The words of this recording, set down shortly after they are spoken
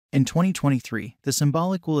In 2023, the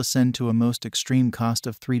symbolic will ascend to a most extreme cost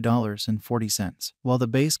of $3.40, while the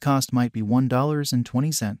base cost might be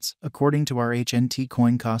 $1.20, according to our HNT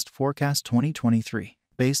Coin Cost Forecast 2023.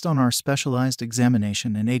 Based on our specialized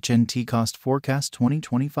examination and HNT Cost Forecast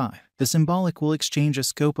 2025, the symbolic will exchange a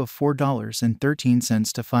scope of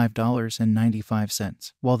 $4.13 to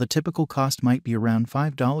 $5.95, while the typical cost might be around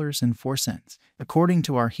 $5.04, according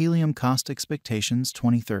to our Helium Cost Expectations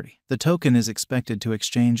 2030. The token is expected to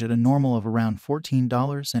exchange at a normal of around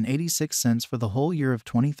 $14.86 for the whole year of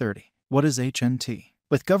 2030. What is HNT?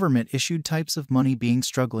 With government-issued types of money being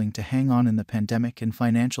struggling to hang on in the pandemic and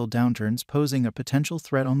financial downturns posing a potential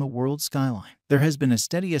threat on the world skyline, there has been a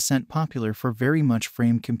steady ascent popular for very much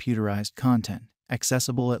framed computerized content,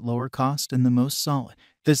 accessible at lower cost and the most solid.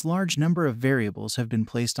 This large number of variables have been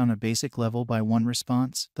placed on a basic level by one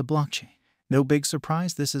response, the blockchain. No big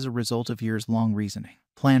surprise, this is a result of years-long reasoning,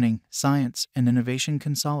 planning, science, and innovation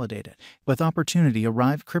consolidated. With opportunity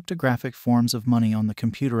arrived cryptographic forms of money on the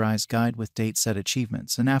computerized guide with date-set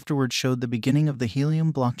achievements and afterwards showed the beginning of the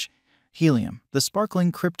Helium blockchain. Helium, the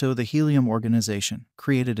sparkling crypto. The Helium organization,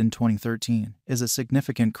 created in 2013, is a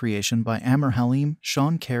significant creation by Amir Halim,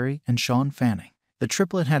 Sean Carey, and Sean Fanning. The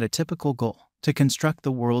triplet had a typical goal: to construct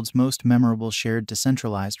the world's most memorable shared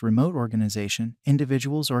decentralized remote organization,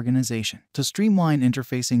 individuals organization, to streamline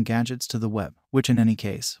interfacing gadgets to the web, which in any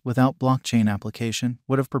case, without blockchain application,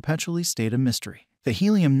 would have perpetually stayed a mystery. The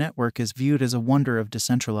Helium network is viewed as a wonder of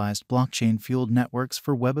decentralized blockchain-fueled networks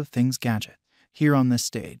for Web of Things gadgets. Here on this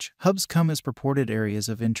stage, hubs come as purported areas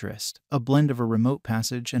of interest, a blend of a remote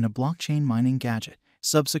passage and a blockchain mining gadget.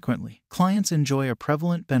 Subsequently, clients enjoy a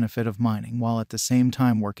prevalent benefit of mining while at the same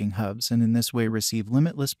time working hubs, and in this way receive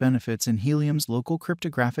limitless benefits in Helium's local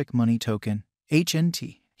cryptographic money token,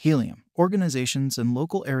 HNT. Helium, organizations and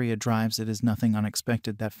local area drives. It is nothing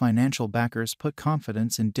unexpected that financial backers put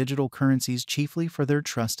confidence in digital currencies chiefly for their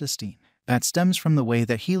trust esteem. That stems from the way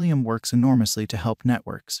that Helium works enormously to help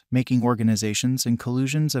networks, making organizations and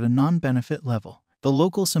collusions at a non-benefit level. The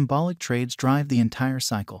local symbolic trades drive the entire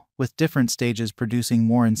cycle, with different stages producing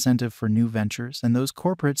more incentive for new ventures and those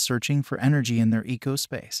corporates searching for energy in their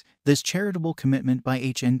eco-space. This charitable commitment by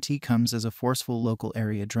HNT comes as a forceful local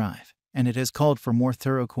area drive, and it has called for more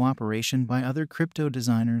thorough cooperation by other crypto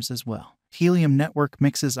designers as well. Helium network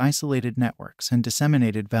mixes isolated networks and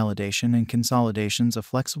disseminated validation and consolidations, a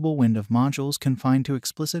flexible wind of modules confined to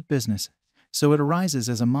explicit business. So it arises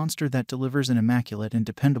as a monster that delivers an immaculate and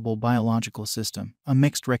dependable biological system, a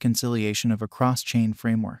mixed reconciliation of a cross-chain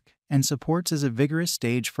framework, and supports as a vigorous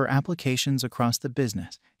stage for applications across the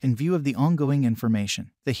business. In view of the ongoing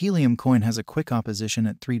information, the Helium coin has a quick opposition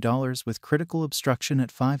at $3 with critical obstruction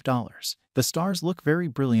at $5. The stars look very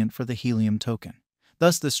brilliant for the Helium token.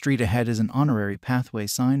 Thus, the street ahead is an honorary pathway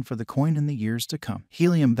sign for the coin in the years to come.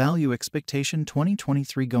 Helium Value Expectation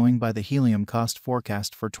 2023. Going by the Helium Cost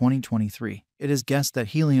Forecast for 2023, it is guessed that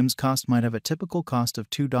Helium's cost might have a typical cost of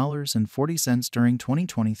 $2.40 during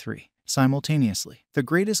 2023. Simultaneously, the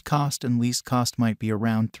greatest cost and least cost might be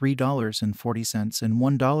around $3.40 and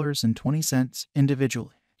 $1.20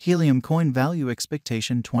 individually. Helium Coin Value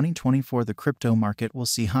Expectation 2024. The crypto market will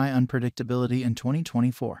see high unpredictability in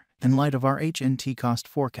 2024. In light of our HNT cost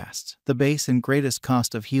forecasts, the base and greatest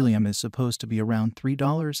cost of Helium is supposed to be around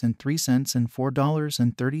 $3.03 and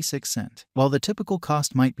 $4.36, while the typical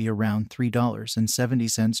cost might be around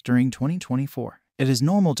 $3.70 during 2024. It is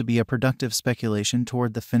normal to be a productive speculation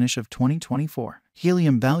toward the finish of 2024.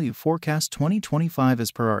 Helium Value Forecast 2025.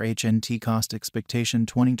 As per our HNT Cost Expectation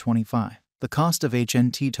 2025, the cost of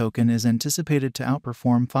HNT token is anticipated to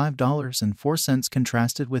outperform $5.04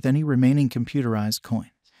 contrasted with any remaining computerized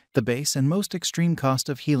coins. The base and most extreme cost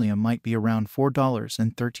of Helium might be around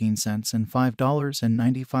 $4.13 and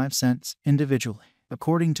 $5.95 individually.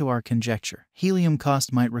 According to our conjecture, Helium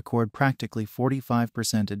cost might record practically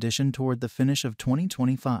 45% addition toward the finish of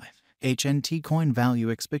 2025. HNT Coin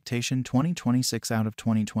Value Expectation 2026. Out of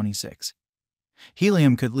 2026,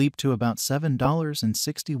 Helium could leap to about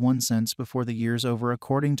 $7.61 before the year's over,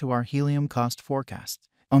 according to our Helium cost forecast.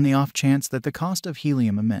 On the off chance that the cost of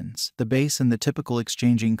Helium amends, the base and the typical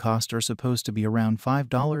exchanging cost are supposed to be around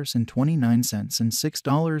 $5.29 and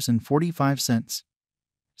 $6.45.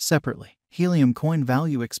 Separately, Helium Coin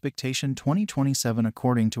Value Expectation 2027.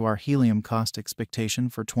 According to our Helium cost expectation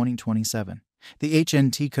for 2027, the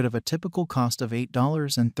HNT could have a typical cost of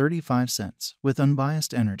 $8.35 with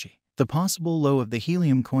unbiased energy. The possible low of the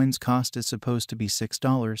Helium coin's cost is supposed to be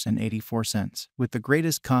 $6.84, with the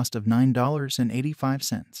greatest cost of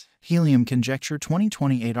 $9.85. Helium Conjecture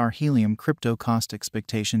 2028. Our Helium crypto cost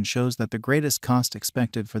expectation shows that the greatest cost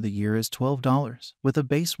expected for the year is $12, with a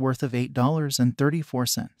base worth of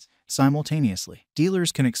 $8.34. Simultaneously,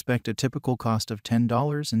 dealers can expect a typical cost of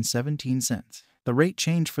 $10.17. The rate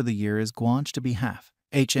change for the year is guanched to be half.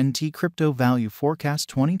 HNT Crypto Value Forecast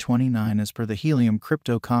 2029. As per the Helium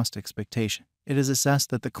crypto cost expectation, it is assessed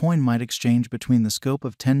that the coin might exchange between the scope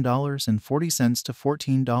of $10.40 to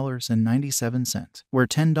 $14.97, where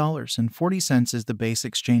 $10.40 is the base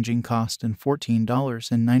exchanging cost and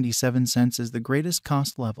 $14.97 is the greatest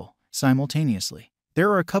cost level. Simultaneously, there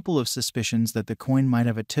are a couple of suspicions that the coin might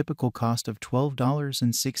have a typical cost of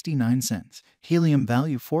 $12.69. Helium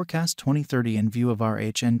Value Forecast 2030. In view of our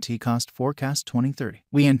HNT Cost Forecast 2030,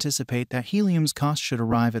 we anticipate that Helium's cost should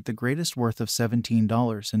arrive at the greatest worth of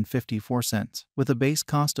 $17.54, with a base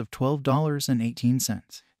cost of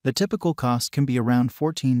 $12.18. The typical cost can be around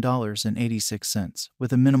 $14.86,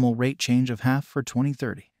 with a minimal rate change of half for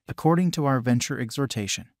 2030. According to our venture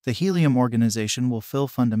exhortation, the Helium organization will fill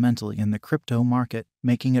fundamentally in the crypto market,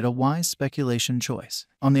 making it a wise speculation choice.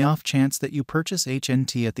 On the off chance that you purchase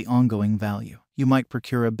HNT at the ongoing value, you might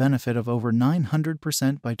procure a benefit of over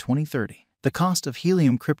 900% by 2030. The cost of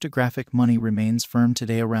Helium cryptographic money remains firm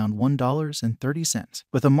today around $1.30,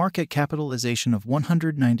 with a market capitalization of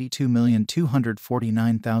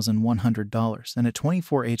 $192,249,100 and a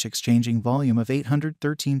 24H exchanging volume of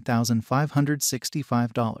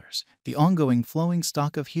 $813,565. The ongoing flowing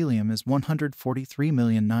stock of Helium is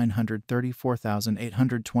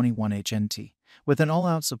 143,934,821 HNT, with an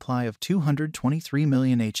all-out supply of 223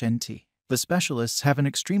 million HNT. The specialists have an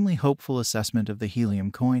extremely hopeful assessment of the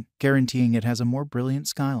Helium coin, guaranteeing it has a more brilliant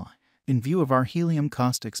skyline. In view of our Helium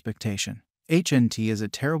cost expectation, HNT is a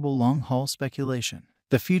terrible long-haul speculation.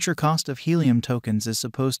 The future cost of Helium tokens is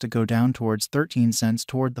supposed to go down towards 13 cents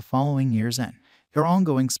toward the following year's end. Your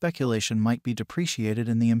ongoing speculation might be depreciated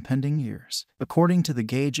in the impending years. According to the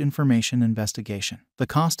Gauge Information Investigation, the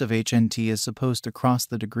cost of HNT is supposed to cross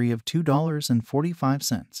the degree of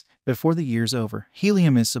 $2.45. Before the year's over,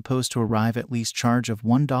 Helium is supposed to arrive at least charge of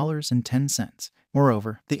 $1.10.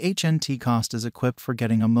 Moreover, the HNT cost is equipped for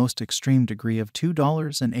getting a most extreme degree of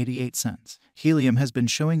 $2.88. Helium has been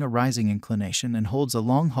showing a rising inclination and holds a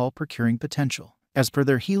long-haul procuring potential. As per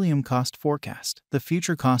their Helium cost forecast, the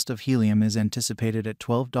future cost of Helium is anticipated at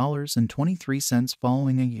 $12.23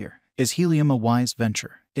 following a year. Is Helium a wise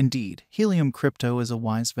venture? Indeed, Helium crypto is a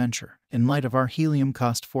wise venture. In light of our Helium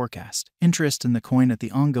cost forecast, interest in the coin at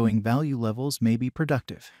the ongoing value levels may be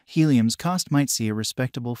productive. Helium's cost might see a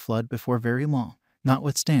respectable flood before very long.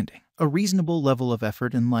 Notwithstanding a reasonable level of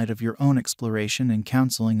effort in light of your own exploration and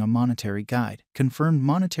counseling, a monetary guide, confirmed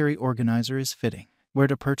monetary organizer is fitting. Where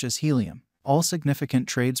to purchase Helium? All significant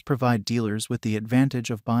trades provide dealers with the advantage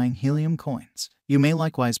of buying Helium coins. You may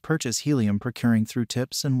likewise purchase Helium procuring through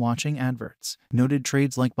tips and watching adverts. Noted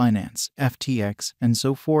trades like Binance, FTX, and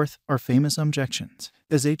so forth are famous objections.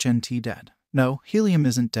 Is HNT dead? No, Helium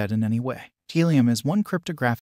isn't dead in any way. Helium is one cryptographic